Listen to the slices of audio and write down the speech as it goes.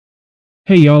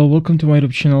Hey y'all, welcome to my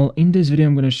YouTube channel. In this video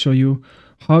I'm going to show you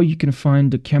how you can find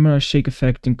the camera shake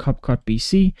effect in CapCut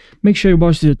PC. Make sure you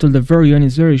watch it till the very end.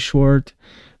 It's very short.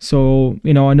 So,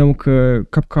 I know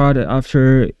CapCut,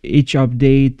 after each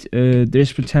update,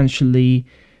 there's potentially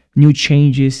new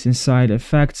changes inside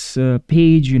effects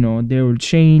page. They will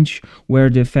change where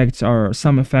the effects are,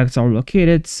 some effects are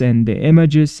located, and the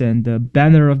images and the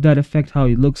banner of that effect, how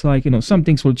it looks like. Some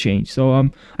things will change. So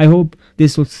I hope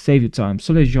this will save you time.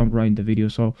 So let's jump right in the video.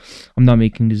 So I'm not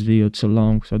making this video too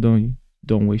long, so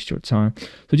don't waste your time.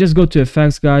 So just go to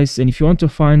effects, guys, and if you want to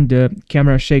find the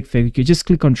camera shake effect, you just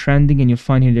click on trending and you'll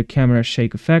find here the camera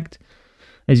shake effect,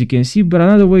 as you can see. But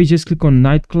another way, just click on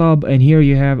nightclub, and here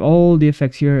you have all the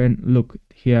effects here. And look,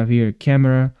 you have here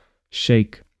camera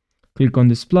shake. Click on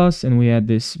this plus and we add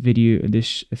this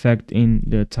effect in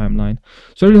the timeline.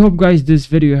 So I really hope, guys, this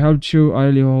video helped you. I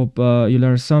really hope you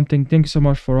learned something. Thank you so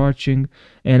much for watching,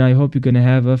 and I hope you're gonna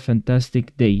have a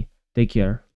fantastic day. Take care.